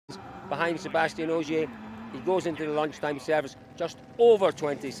behind Sebastien Ogier. He goes into the lunchtime service just over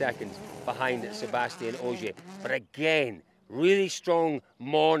 20 seconds behind Sebastien Ogier. But again, really strong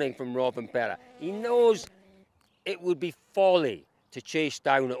morning from Robin Perra. He knows it would be folly to chase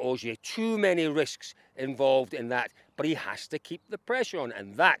down Ogier. Too many risks involved in that. But he has to keep the pressure on,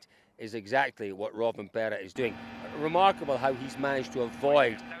 and that is exactly what Robin Perra is doing. Remarkable how he's managed to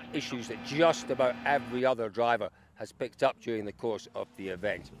avoid issues that just about every other driver has picked up during the course of the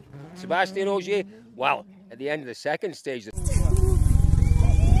event. Sebastien Ogier, well, at the end of the second stage,